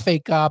 the FA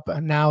Cup,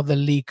 and now the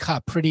League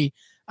Cup. Pretty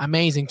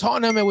amazing.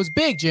 Tottenham, it was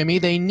big, Jimmy.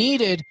 They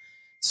needed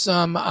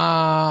some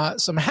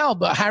help,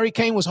 but Harry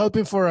Kane was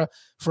hoping for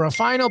a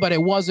final, but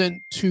it wasn't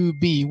to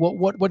be.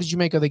 What did you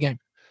make of the game?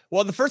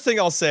 Well, the first thing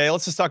I'll say,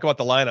 let's just talk about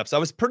the lineups. I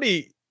was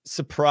pretty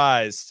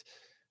surprised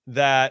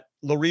that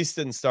Lloris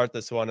didn't start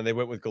this one and they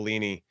went with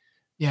Galini.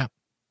 Yeah.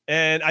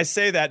 And I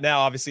say that now,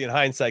 obviously, in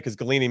hindsight, because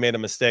Galini made a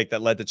mistake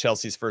that led to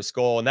Chelsea's first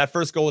goal. And that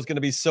first goal was going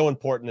to be so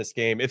important in this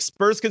game. If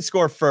Spurs could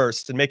score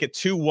first and make it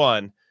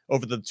 2-1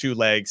 over the two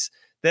legs,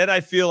 then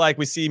I feel like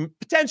we see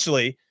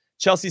potentially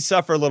Chelsea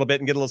suffer a little bit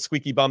and get a little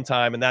squeaky bum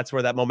time. And that's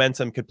where that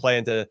momentum could play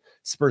into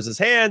Spurs'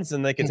 hands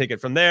and they can take it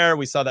from there.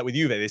 We saw that with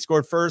Juve. They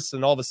scored first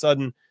and all of a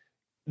sudden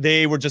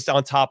they were just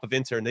on top of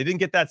Inter. And they didn't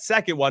get that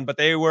second one, but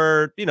they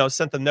were,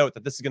 sent the note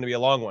that this is going to be a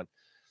long one.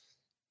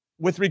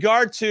 With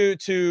regard to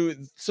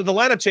so the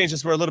lineup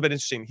changes were a little bit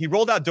interesting. He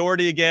rolled out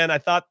Doherty again. I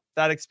thought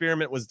that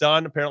experiment was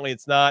done. Apparently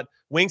it's not.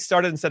 Winks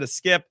started instead of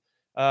Skip.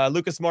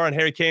 Lucas Moura and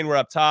Harry Kane were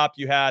up top.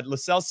 You had Lo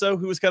Celso,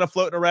 who was kind of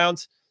floating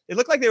around. It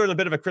looked like they were in a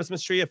bit of a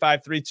Christmas tree, a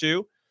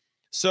 5-3-2.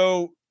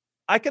 So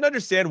I can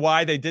understand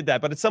why they did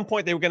that. But at some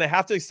point, they were going to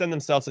have to extend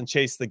themselves and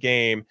chase the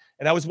game.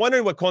 And I was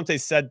wondering what Conte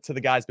said to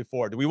the guys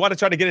before. Do we want to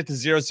try to get it to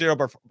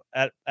 0-0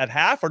 at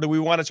half? Or do we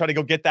want to try to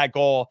go get that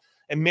goal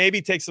and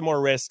maybe take some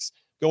more risks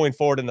going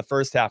forward in the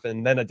first half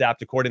and then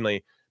adapt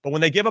accordingly? But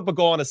when they give up a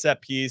goal on a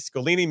set piece,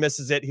 Golini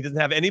misses it. He doesn't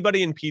have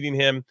anybody impeding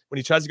him. When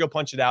he tries to go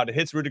punch it out, it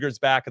hits Rudiger's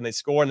back and they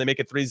score and they make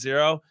it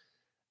 3-0.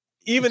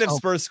 Even if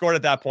Spurs scored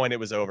at that point, it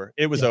was over.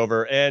 It was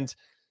over. And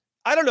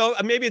I don't know,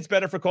 maybe it's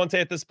better for Conte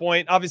at this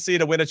point. Obviously,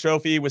 to win a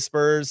trophy with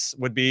Spurs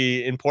would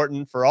be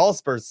important for all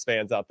Spurs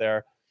fans out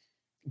there.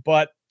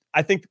 But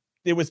I think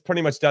it was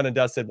pretty much done and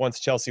dusted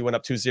once Chelsea went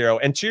up 2-0.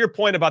 And to your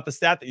point about the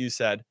stat that you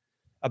said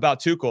about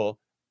Tuchel,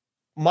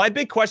 my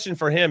big question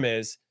for him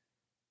is,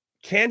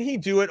 can he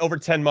do it over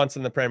 10 months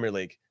in the Premier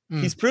League?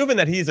 He's proven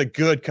that he's a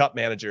good cup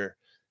manager.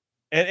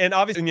 And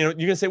obviously, you're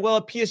going to say,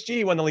 well,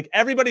 PSG won the league.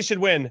 Everybody should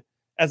win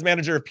as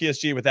manager of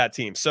PSG with that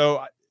team.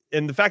 So,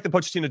 and the fact that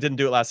Pochettino didn't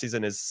do it last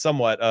season is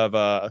somewhat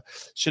of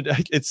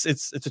it's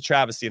a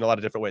travesty in a lot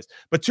of different ways.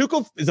 But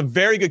Tuchel is a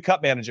very good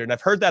cup manager, and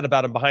I've heard that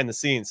about him behind the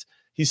scenes.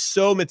 He's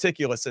so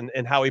meticulous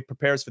in how he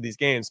prepares for these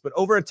games. But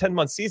over a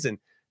 10-month season,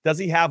 does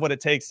he have what it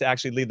takes to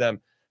actually lead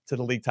them to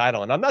the league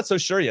title? And I'm not so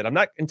sure yet. I'm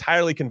not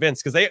entirely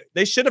convinced because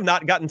they should have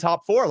not gotten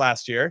top 4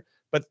 last year,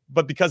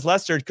 but because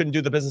Leicester couldn't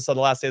do the business on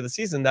the last day of the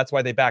season, that's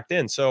why they backed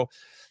in. So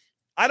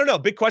I don't know.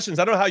 Big questions.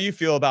 I don't know how you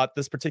feel about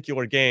this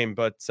particular game,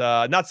 but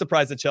not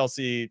surprised that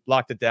Chelsea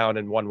locked it down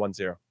and won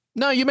 1-0.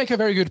 No, you make a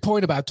very good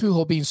point about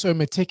Tuchel being so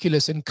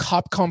meticulous in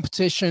cup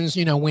competitions.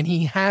 When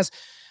he has,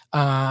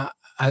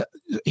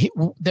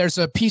 there's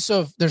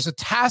a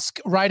task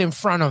right in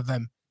front of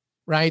them,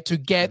 right, to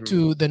get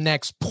to the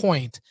next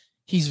point.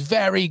 He's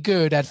very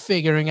good at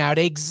figuring out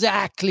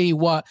exactly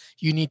what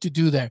you need to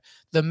do there.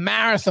 The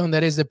marathon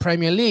that is the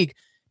Premier League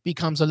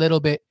becomes a little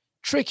bit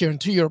trickier.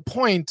 And to your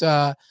point,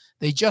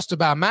 they just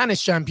about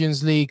managed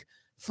Champions League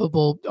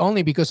football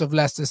only because of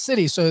Leicester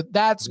City. So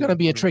that's going to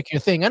be a trickier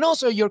thing. And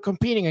also you're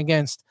competing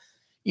against,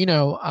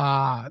 your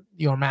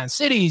Man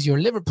Cities, your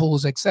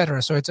Liverpools,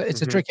 etc. So it's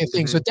a trickier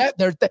thing. So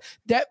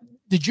that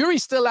the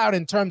jury's still out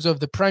in terms of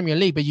the Premier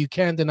League, but you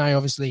can't deny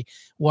obviously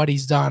what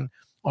he's done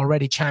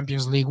already,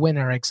 Champions League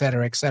winner,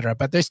 etc., etc.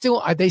 But they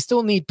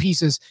still need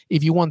pieces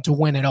if you want to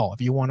win it all, if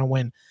you want to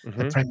win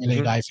the Premier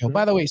League, I feel.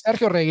 By the way,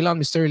 Sergio Reguilón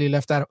mysteriously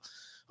left out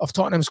of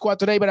Tottenham squad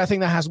today, but I think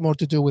that has more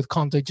to do with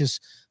Conte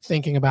just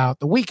thinking about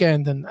the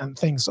weekend and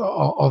things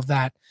of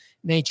that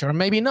nature. Or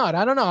maybe not.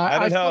 I don't know. I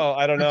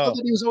don't know.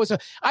 That he was always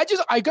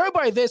I go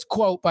by this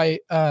quote by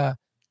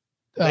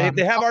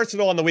they have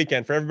Arsenal on the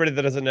weekend. For everybody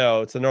that doesn't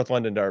know, it's the North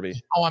London derby.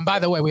 Oh, and by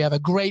the way, we have a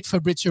great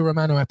Fabrizio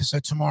Romano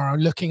episode tomorrow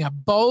looking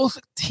at both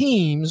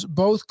teams,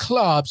 both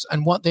clubs,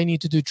 and what they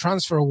need to do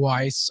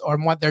transfer-wise, or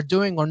what they're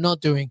doing or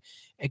not doing,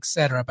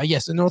 etc. But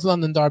yes, the North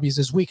London derby is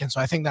this weekend, so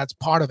I think that's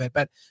part of it.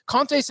 But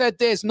Conte said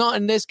this, not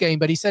in this game,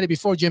 but he said it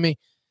before, Jimmy.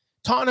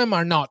 Tottenham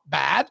are not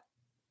bad,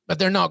 but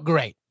they're not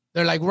great.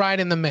 They're like right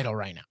in the middle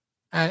right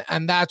now.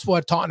 And that's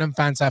what Tottenham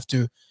fans have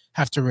to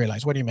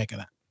realize. What do you make of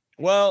that?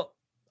 Well,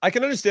 I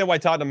can understand why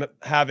Tottenham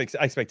have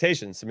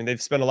expectations. I mean,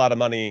 they've spent a lot of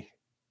money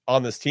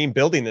on this team,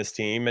 building this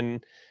team,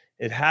 and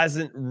it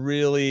hasn't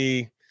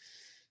really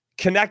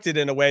connected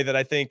in a way that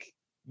I think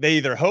they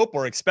either hope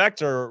or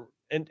expect.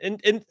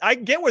 And I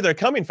get where they're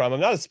coming from. I'm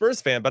not a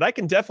Spurs fan, but I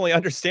can definitely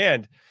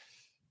understand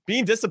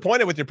being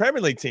disappointed with your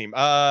Premier League team.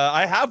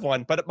 I have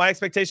one, but my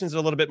expectations are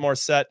a little bit more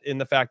set in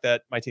the fact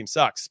that my team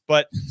sucks.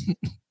 But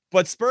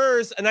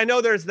Spurs, and I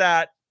know there's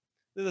the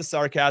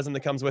sarcasm that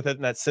comes with it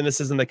and that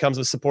cynicism that comes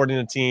with supporting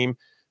a team.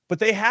 But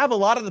they have a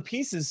lot of the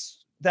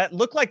pieces that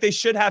look like they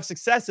should have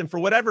success. And for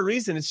whatever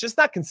reason, it's just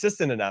not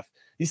consistent enough.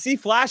 You see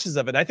flashes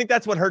of it. And I think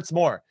that's what hurts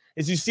more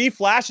is you see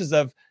flashes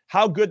of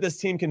how good this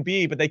team can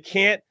be, but they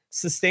can't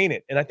sustain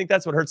it. And I think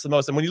that's what hurts the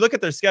most. And when you look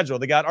at their schedule,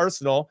 they got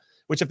Arsenal,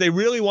 which if they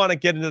really want to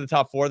get into the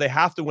top four, they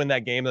have to win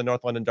that game, the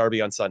North London derby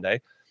on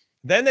Sunday.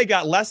 Then they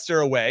got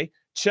Leicester away,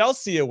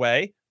 Chelsea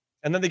away,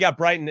 and then they got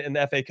Brighton in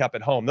the FA Cup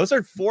at home. Those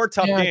are four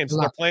tough games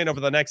they're playing over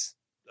the next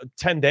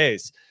 10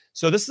 days.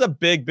 So this is a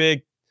big,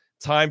 big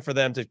time for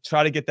them to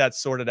try to get that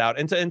sorted out.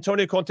 And to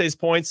Antonio Conte's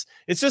points,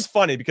 it's just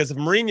funny because if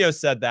Mourinho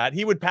said that,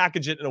 he would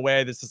package it in a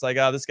way that's just like,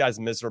 oh, this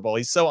guy's miserable.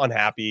 He's so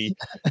unhappy.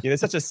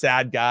 He's such a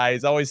sad guy.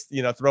 He's always,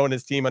 throwing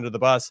his team under the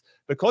bus.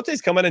 But Conte's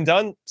come in and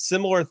done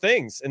similar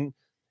things. And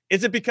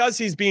is it because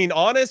he's being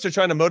honest or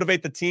trying to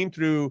motivate the team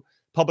through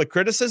public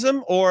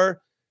criticism,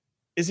 or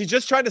is he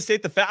just trying to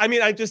state the fact? I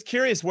mean, I'm just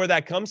curious where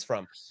that comes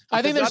from.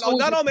 I think there's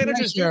not all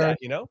managers do that,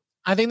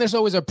 I think there's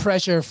always a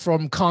pressure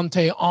from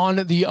Conte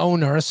on the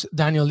owners,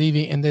 Daniel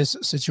Levy, in this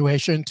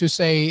situation to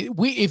say,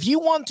 if you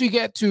want to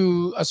get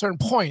to a certain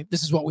point,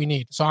 this is what we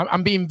need. So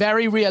I'm being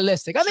very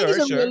realistic. I think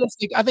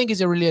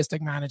he's a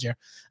realistic manager,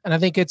 and I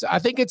think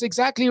it's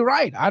exactly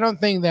right. I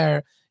don't think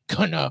they're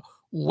gonna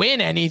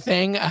win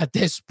anything at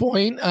this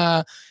point.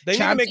 They need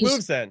to make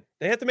moves then.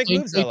 They have to make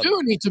moves. They do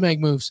need to make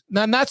moves.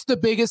 And that's the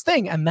biggest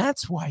thing. And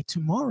that's why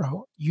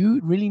tomorrow you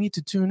really need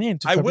to tune in.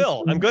 I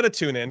will. I'm going to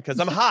tune in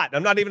because I'm hot.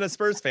 I'm not even a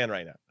Spurs fan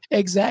right now.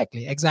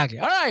 Exactly.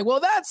 All right. Well,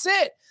 that's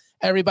it,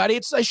 everybody.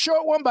 It's a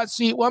short one, but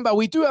sweet one. But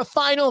we do have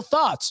final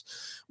thoughts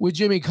with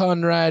Jimmy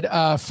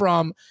Conrad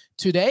from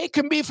today. It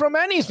can be from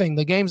anything.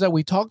 The games that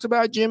we talked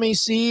about, Jimmy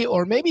C,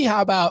 or maybe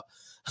how about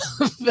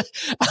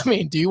I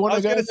mean, do you want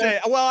to go? I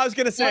was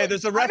going to say,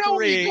 there's a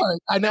referee.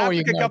 I know where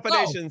you're going. Africa Cup of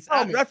Nations.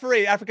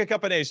 Referee, Africa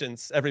Cup of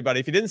Nations. Everybody,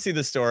 if you didn't see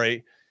the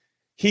story,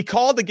 he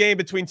called the game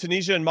between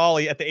Tunisia and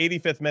Mali at the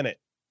 85th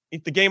minute.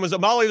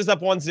 Mali was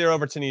up 1-0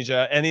 over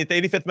Tunisia, and at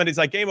the 85th minute, he's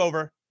like, game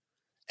over.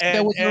 And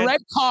there was a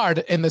red card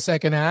in the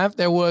second half.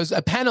 There was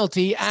a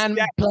penalty and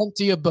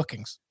plenty of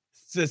bookings.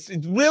 It's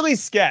really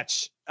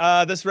sketch.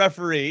 This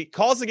referee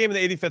calls the game in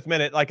the 85th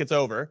minute like it's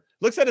over.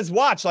 Looks at his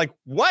watch like,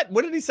 what?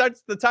 What did he start at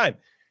the time?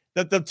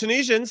 The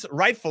Tunisians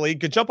rightfully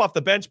could jump off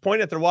the bench, point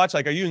at their watch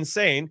like, are you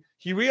insane?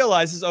 He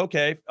realizes,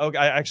 okay,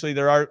 actually,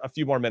 there are a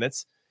few more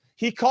minutes.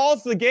 He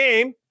calls the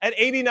game at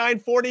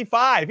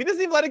 89:45. He doesn't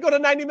even let it go to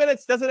 90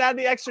 minutes, doesn't add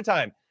the extra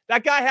time.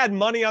 That guy had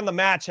money on the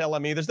match,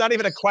 LME. There's not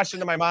even a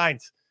question in my mind.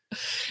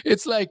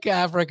 It's like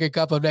Africa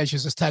Cup of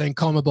Nations is telling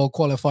CONMEBOL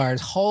qualifiers,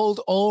 hold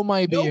all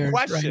my beer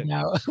right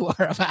now. What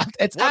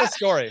a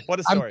story.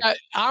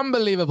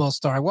 Unbelievable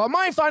story. Well,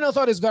 my final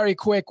thought is very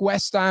quick.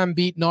 West Ham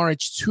beat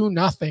Norwich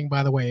 2-0,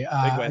 by the way.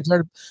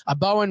 A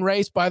Bowen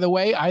race, by the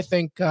way. I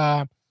think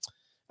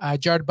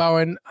Jared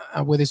Bowen,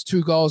 with his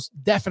 2 goals,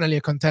 definitely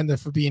a contender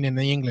for being in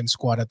the England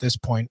squad at this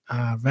point.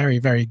 Very,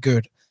 very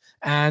good.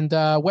 And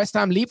West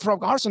Ham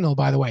leapfrog Arsenal,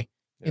 by the way,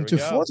 into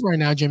 4th right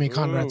now, Jimmy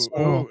Conrad.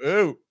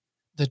 Ooh.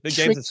 The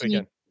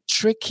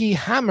tricky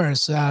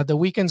hammers. The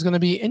weekend's going to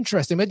be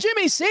interesting. But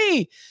Jimmy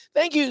C,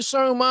 thank you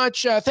so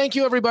much. Thank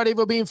you, everybody,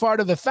 for being part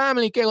of the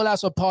family. Que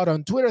Golazo Pod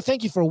on Twitter.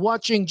 Thank you for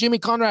watching. Jimmy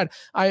Conrad,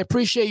 I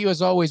appreciate you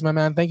as always, my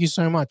man. Thank you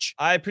so much.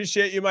 I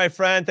appreciate you, my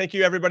friend. Thank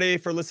you, everybody,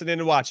 for listening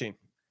and watching.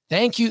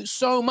 Thank you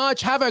so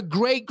much. Have a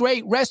great,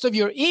 great rest of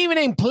your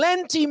evening.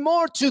 Plenty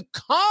more to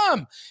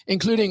come,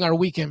 including our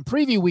weekend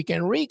preview,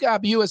 weekend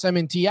recap,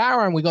 USMNT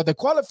Hour, and we got the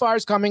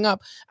qualifiers coming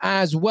up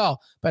as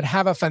well. But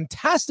have a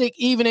fantastic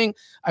evening,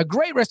 a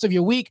great rest of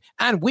your week,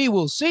 and we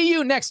will see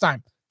you next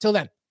time. Till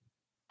then.